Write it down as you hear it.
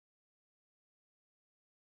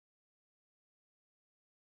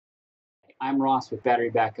I'm Ross with Battery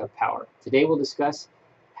Backup Power. Today we'll discuss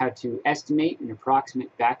how to estimate an approximate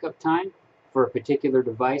backup time for a particular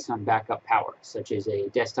device on backup power, such as a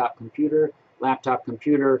desktop computer, laptop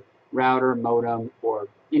computer, router, modem, or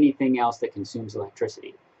anything else that consumes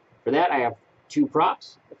electricity. For that, I have two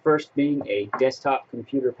props, the first being a desktop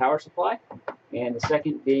computer power supply, and the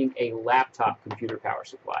second being a laptop computer power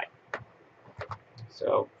supply.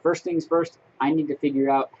 So first things first, I need to figure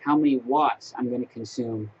out how many watts I'm going to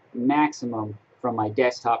consume maximum from my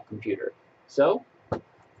desktop computer. So I'm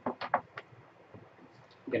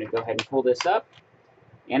going to go ahead and pull this up,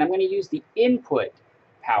 and I'm going to use the input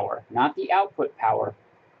power, not the output power.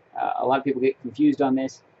 A lot of people get confused on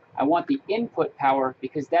this. I want the input power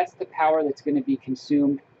because that's the power that's going to be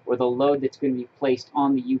consumed, or the load that's going to be placed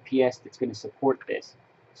on the UPS that's going to support this.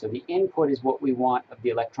 So the input is what we want of the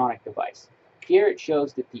electronic device. Here it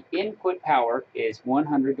shows that the input power is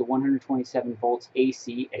 100 to 127 volts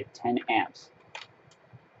AC at 10 amps.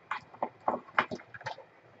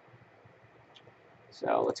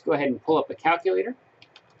 So let's go ahead and pull up a calculator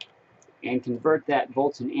and convert that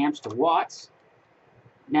volts and amps to watts.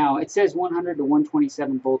 Now it says 100 to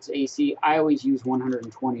 127 volts AC. I always use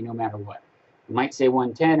 120 no matter what. It might say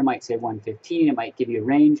 110, it might say 115, it might give you a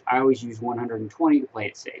range. I always use 120 to play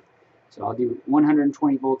it safe. So I'll do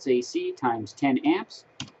 120 volts AC times 10 amps,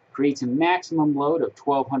 creates a maximum load of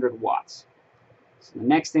 1200 watts. So the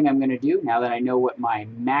next thing I'm going to do, now that I know what my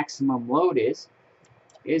maximum load is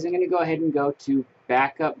I'm going to go ahead and go to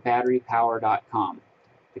backupbatterypower.com.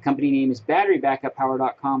 The company name is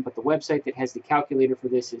batterybackuppower.com, but the website that has the calculator for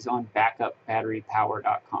this is on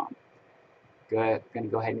backupbatterypower.com. Going to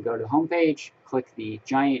go ahead and go to the home page, click the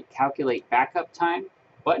giant Calculate Backup Time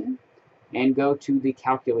button, and go to the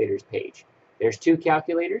calculators page. There's two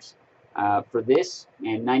calculators for this,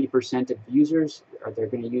 and 90% of users they're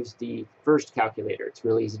going to use the first calculator. It's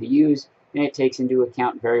really easy to use, and it takes into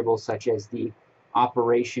account variables such as the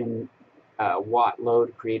operation watt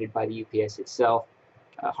load created by the UPS itself,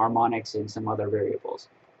 harmonics, and some other variables.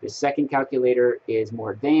 The second calculator is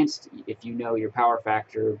more advanced if you know your power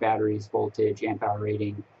factor, batteries, voltage, amp hour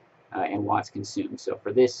rating, and watts consumed. So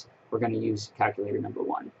for this, we're going to use calculator number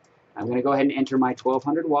 1. I'm going to go ahead and enter my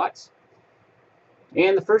 1200 watts.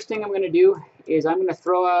 And the first thing I'm going to do is I'm going to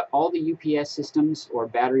throw out all the UPS systems or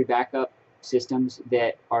battery backup systems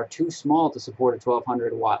that are too small to support a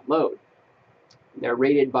 1200 watt load. They're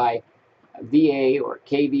rated by VA or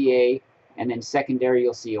kVA, and then secondary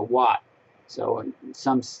you'll see a watt. So in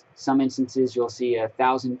some instances you'll see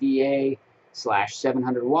 1000 VA /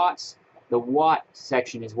 700 watts. The watt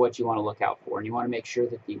section is what you want to look out for, and you want to make sure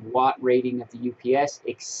that the watt rating of the UPS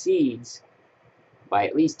exceeds by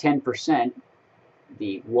at least 10%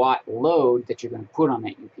 the watt load that you're going to put on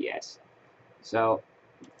that UPS. So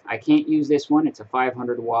I can't use this one. It's a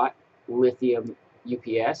 500 watt lithium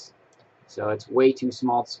UPS, so it's way too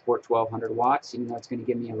small to support 1200 watts, even though it's going to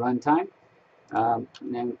give me a runtime. And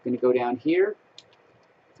then I'm going to go down here,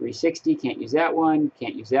 360, can't use that one,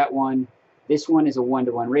 can't use that one. This one is a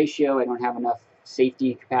 1-to-1 ratio. I don't have enough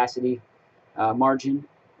safety capacity margin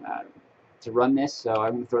to run this, so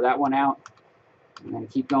I'm going to throw that one out. I'm going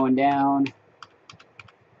to keep going down.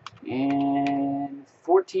 And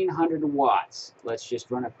 1400 watts. Let's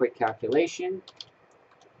just run a quick calculation.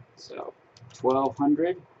 So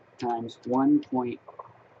 1200 times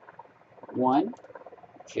 1.1,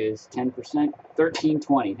 which is 10%,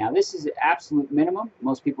 1320. Now this is the absolute minimum.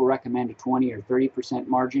 Most people recommend a 20 or 30%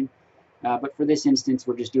 margin. But for this instance,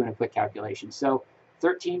 we're just doing a quick calculation. So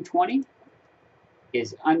 1320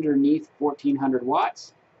 is underneath 1400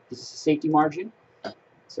 watts. This is a safety margin.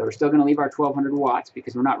 So we're still going to leave our 1200 watts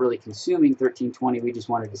because we're not really consuming 1320. We just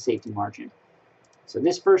wanted a safety margin. So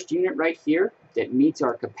this first unit right here that meets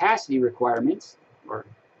our capacity requirements or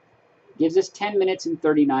gives us 10 minutes and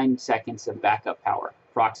 39 seconds of backup power,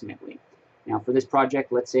 approximately. Now for this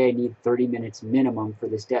project, let's say I need 30 minutes minimum for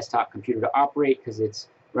this desktop computer to operate because it's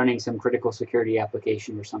running some critical security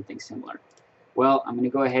application or something similar. Well, I'm going to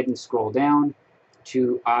go ahead and scroll down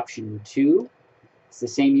to option 2. It's the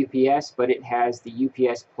same UPS, but it has the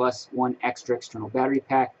UPS plus 1 extra external battery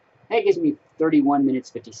pack. That gives me 31 minutes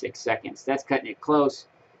 56 seconds. That's cutting it close.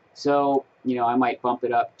 So, I might bump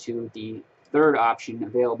it up to the third option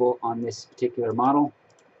available on this particular model,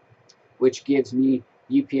 which gives me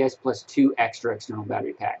UPS plus 2 extra external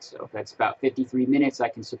battery packs. So if that's about 53 minutes, I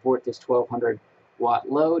can support this 1200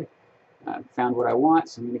 watt load. Found what I want,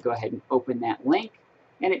 so I'm going to go ahead and open that link,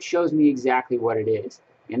 and it shows me exactly what it is.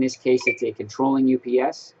 In this case, it's a controlling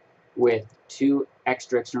UPS with 2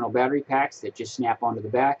 extra external battery packs that just snap onto the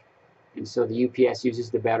back, and so the UPS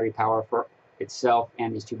uses the battery power for itself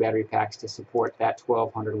and these 2 battery packs to support that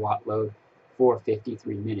 1200 watt load for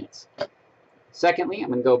 53 minutes. Secondly, I'm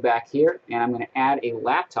going to go back here and I'm going to add a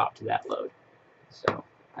laptop to that load. So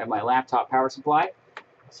I have my laptop power supply.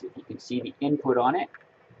 See if you can see the input on it.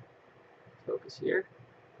 Focus here.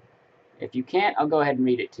 If you can't, I'll go ahead and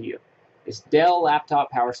read it to you. This Dell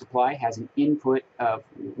laptop power supply has an input of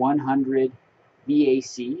 100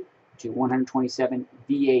 VAC to 127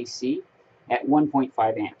 VAC at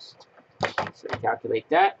 1.5 amps. So to calculate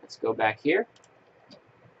that, let's go back here.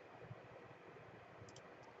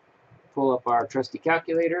 Pull up our trusty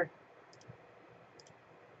calculator.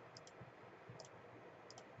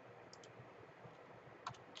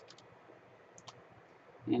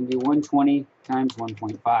 And do 120 times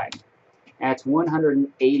 1.5. That's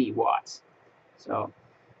 180 watts. So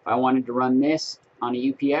if I wanted to run this on a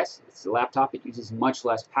UPS, it's a laptop, it uses much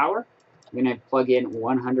less power. I'm going to plug in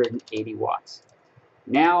 180 watts.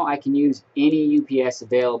 Now I can use any UPS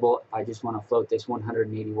available if I just want to float this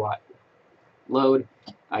 180 watt load.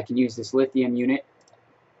 I can use this lithium unit.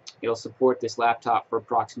 It'll support this laptop for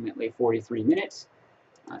approximately 43 minutes.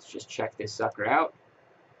 Let's just check this sucker out.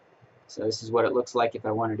 So this is what it looks like if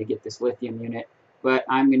I wanted to get this lithium unit, but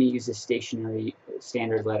I'm going to use a stationary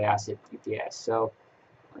standard lead acid UPS. So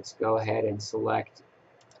let's go ahead and select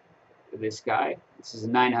this guy. This is a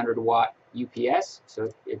 900 watt UPS, so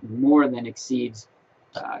it more than exceeds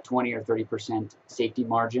 20 or 30% safety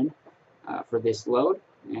margin for this load,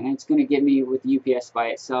 and it's going to give me, with the UPS by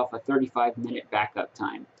itself, a 35-minute backup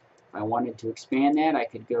time. If I wanted to expand that, I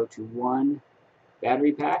could go to 1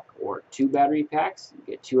 battery pack or 2 battery packs,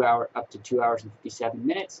 get up to 2 hours and 57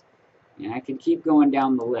 minutes, and I could keep going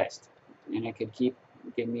down the list, and it could keep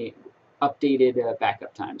giving me updated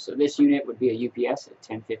backup time. So this unit would be a UPS at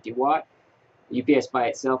 1050 watt. UPS by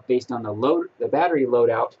itself, based on the battery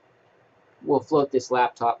loadout, will float this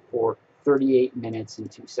laptop for 38 minutes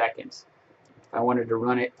and 2 seconds. If I wanted to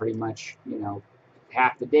run it pretty much,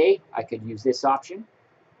 half the day, I could use this option.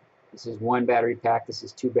 This is 1 battery pack, this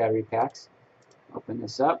is 2 battery packs. Open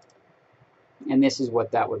this up, and this is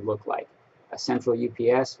what that would look like. A central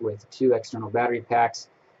UPS with 2 external battery packs,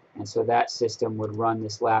 and so that system would run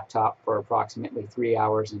this laptop for approximately 3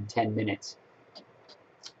 hours and 10 minutes.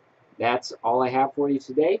 That's all I have for you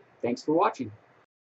today. Thanks for watching.